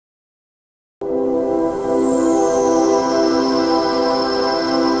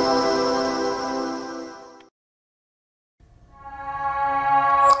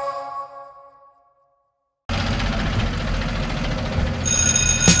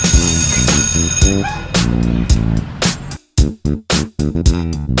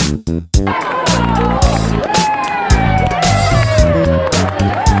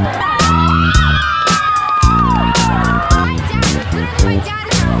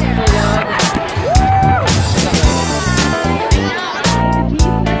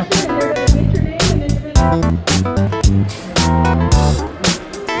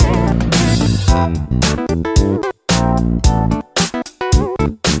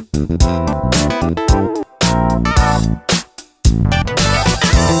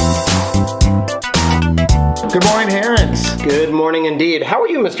Good morning, Herons. Good morning indeed. How are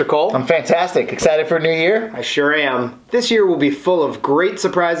you, Mr. Cole? I'm fantastic. Excited for a new year? I sure am. This year will be full of great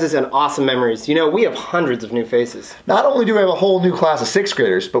surprises and awesome memories. You know, we have hundreds of new faces. Not only do we have a whole new class of 6th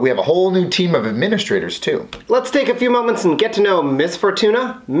graders, but we have a whole new team of administrators too. Let's take a few moments and get to know Miss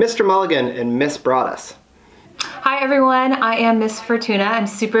Fortuna, Mr. Mulligan, and Miss Broaddus. Hi everyone, I am Miss Fortuna. I'm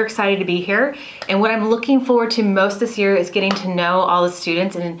super excited to be here, and what I'm looking forward to most this year is getting to know all the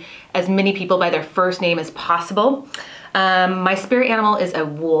students and as many people by their first name as possible. My spirit animal is a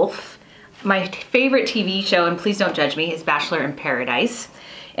wolf. My favorite TV show, and please don't judge me, is Bachelor in Paradise.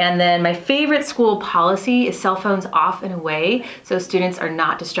 And then my favorite school policy is cell phones off and away so students are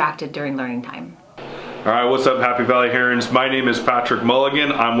not distracted during learning time. All right, what's up, Happy Valley Herons? My name is Patrick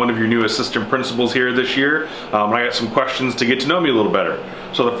Mulligan. I'm one of your new assistant principals here this year. I got some questions to get to know me a little better.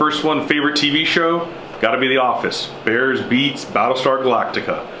 So the first one, favorite TV show? Gotta be The Office. Bears, Beats, Battlestar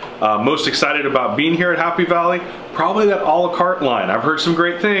Galactica. Most excited about being here at Happy Valley? Probably that a la carte line. I've heard some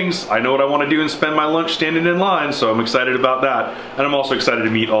great things. I know what I want to do and spend my lunch standing in line, so I'm excited about that. And I'm also excited to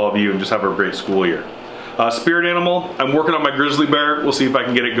meet all of you and just have a great school year. Spirit animal, I'm working on my grizzly bear. We'll see if I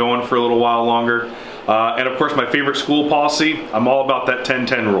can get it going for a little while longer. And of course, my favorite school policy, I'm all about that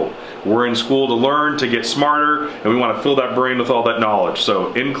 10-10 rule. We're in school to learn, to get smarter, and we want to fill that brain with all that knowledge.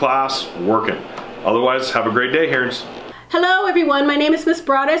 So in class, working. Otherwise, have a great day, Herons. Hello everyone, my name is Miss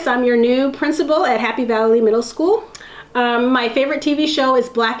Broaddus. I'm your new principal at Happy Valley Middle School. My favorite TV show is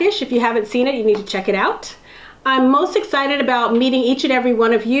Blackish. If you haven't seen it, you need to check it out. I'm most excited about meeting each and every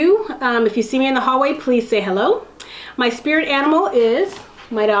one of you. If you see me in the hallway, please say hello. My spirit animal is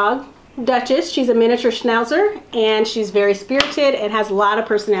my dog, Duchess. She's a miniature schnauzer and she's very spirited and has a lot of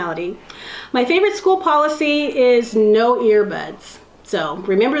personality. My favorite school policy is no earbuds. So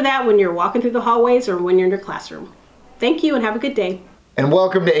remember that when you're walking through the hallways or when you're in your classroom. Thank you and have a good day. And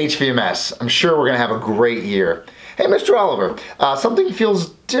welcome to HVMS. I'm sure we're gonna have a great year. Hey, Mr. Oliver, something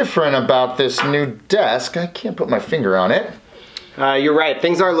feels different about this new desk. I can't put my finger on it. You're right,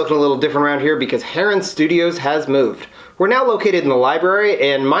 things are looking a little different around here because Heron Studios has moved. We're now located in the library,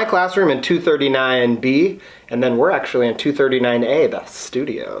 in my classroom in 239B, and then we're actually in 239A, the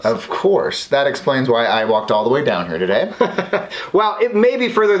studios. Of course. That explains why I walked all the way down here today. Well, it may be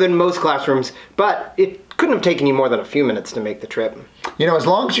further than most classrooms, but it couldn't have taken you more than a few minutes to make the trip. You know, as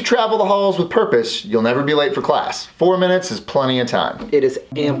long as you travel the halls with purpose, you'll never be late for class. 4 minutes is plenty of time. It is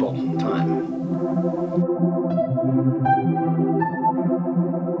ample time.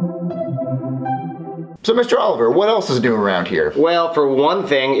 So, Mr. Oliver, what else is new around here? Well, for one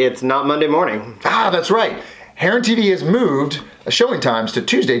thing, it's not Monday morning. Ah, that's right. Heron TV has moved showing times to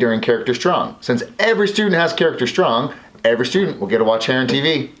Tuesday during Character Strong. Since every student has Character Strong, every student will get to watch Heron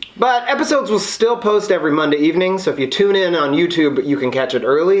TV. But episodes will still post every Monday evening, so if you tune in on YouTube, you can catch it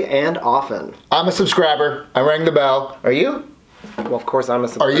early and often. I'm a subscriber. I rang the bell. Are you? Well, of course I'm a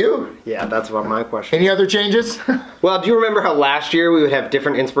subscriber. Are you? Yeah, that's about my question. Any other changes? Well, do you remember how last year we would have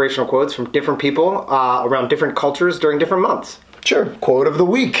different inspirational quotes from different people around different cultures during different months? Sure. Quote of the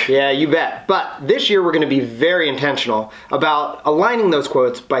week. Yeah, you bet. But this year we're going to be very intentional about aligning those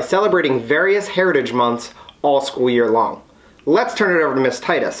quotes by celebrating various heritage months all school year long. Let's turn it over to Miss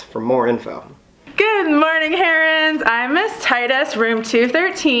Titus for more info. Good morning, Herons. I'm Miss Titus, room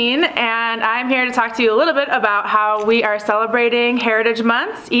 213, and I'm here to talk to you a little bit about how we are celebrating Heritage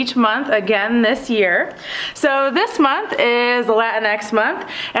Months each month again this year. So this month is Latinx month,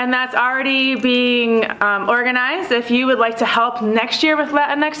 and that's already being organized. If you would like to help next year with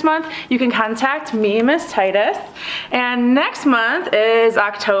Latinx month, you can contact me, Miss Titus. And next month is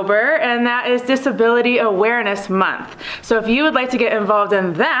October, and that is Disability Awareness Month. So if you would like to get involved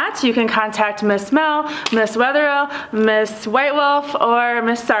in that, you can contact Miss Mel, Miss Wetherill, Miss White Wolf, or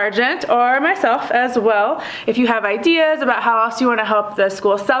Miss Sargent, or myself as well. If you have ideas about how else you want to help the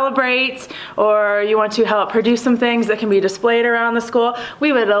school celebrate, or you want to help produce some things that can be displayed around the school,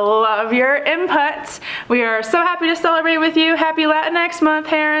 we would love your input. We are so happy to celebrate with you. Happy Latinx Month,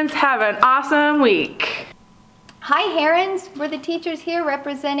 Herons. Have an awesome week. Hi, Herons. We're the teachers here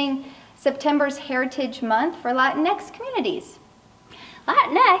representing September's Heritage Month for Latinx communities.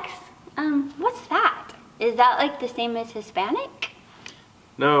 Latinx? What's that? Is that like the same as Hispanic?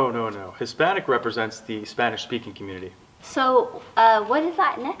 No. Hispanic represents the Spanish-speaking community. So, what is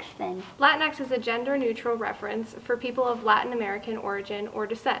Latinx then? Latinx is a gender-neutral reference for people of Latin American origin or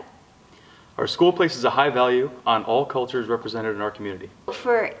descent. Our school places a high value on all cultures represented in our community.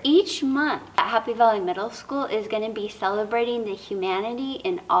 For each month at Happy Valley Middle School is going to be celebrating the humanity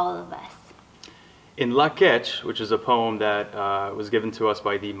in all of us. In La Quech, which is a poem that was given to us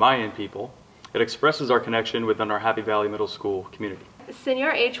by the Mayan people, it expresses our connection within our Happy Valley Middle School community.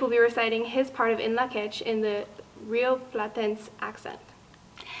 Senor H will be reciting his part of In La Quech in the Rio Platense accent.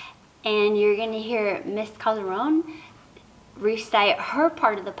 And you're going to hear Miss Calderon recite her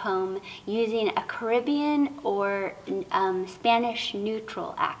part of the poem using a Caribbean or Spanish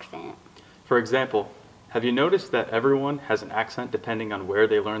neutral accent. For example, have you noticed that everyone has an accent depending on where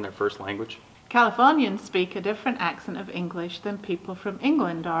they learn their first language? Californians speak a different accent of English than people from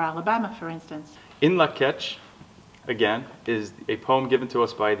England or Alabama, for instance. In La Quech, again, is a poem given to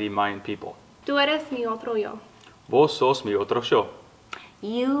us by the Mayan people. Tú eres mi otro yo. Vos sos mi otro yo.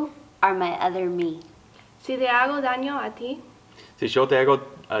 You are my other me. Si te hago daño a ti. Si yo te hago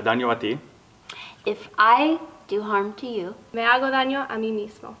daño a ti. If I do harm to you. Me hago daño a mí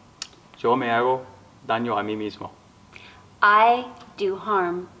mismo. Yo me hago daño a mí mismo. I do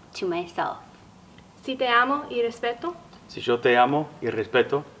harm to myself. Si te amo y respeto. Si yo te amo y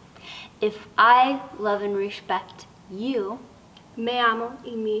respeto. If I love and respect you. Me amo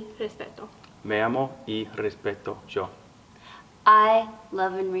y me respeto. Me amo y respeto yo. I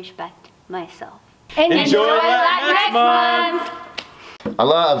love and respect myself. Enjoy Latinx Month! I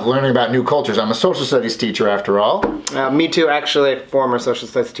love learning about new cultures. I'm a social studies teacher after all. Me too, actually, a former social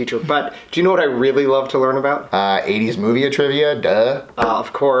studies teacher. But do you know what I really love to learn about? 80s movie trivia, duh.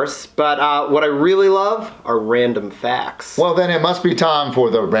 Of course. But what I really love are random facts. Well, then it must be time for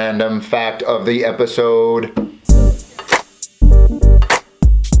the random fact of the episode.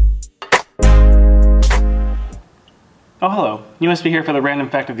 Oh, hello. You must be here for the random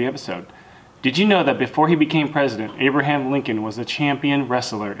fact of the episode. Did you know that before he became president, Abraham Lincoln was a champion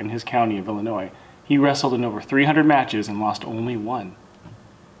wrestler in his county of Illinois? He wrestled in over 300 matches and lost only one.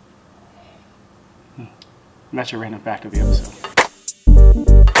 And that's your random fact of the episode.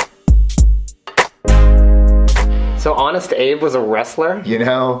 So Honest Abe was a wrestler? You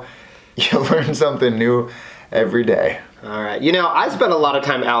know, you learn something new every day. All right. You know, I spend a lot of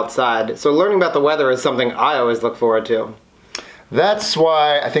time outside, so learning about the weather is something I always look forward to. That's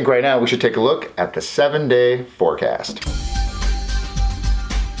why I think right now we should take a look at the 7-day forecast.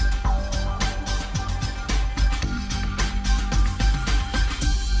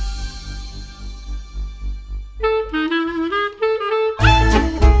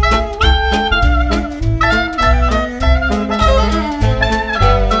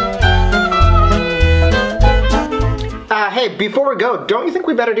 Hey, before we go, don't you think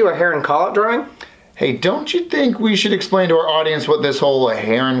we better do a heron call-out drawing? Hey, don't you think we should explain to our audience what this whole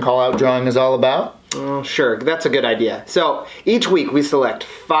heron call-out drawing is all about? Sure, that's a good idea. So, each week we select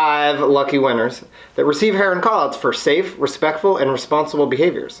 5 lucky winners that receive heron call-outs for safe, respectful, and responsible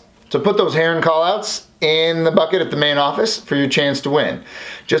behaviors. So put those heron call-outs in the bucket at the main office for your chance to win.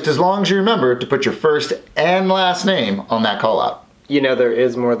 Just as long as you remember to put your first and last name on that call-out. You know there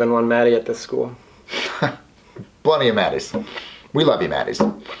is more than one Maddie at this school. Plenty of Maddies. We love you, Maddies.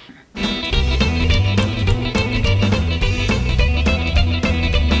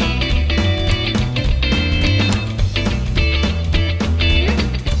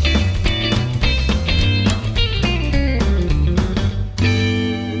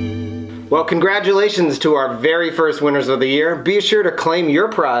 Well, congratulations to our very first winners of the year. Be sure to claim your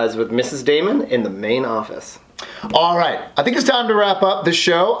prize with Mrs. Damon in the main office. All right, I think it's time to wrap up the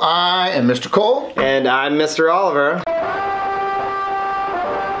show. I am Mr. Cole. And I'm Mr. Oliver.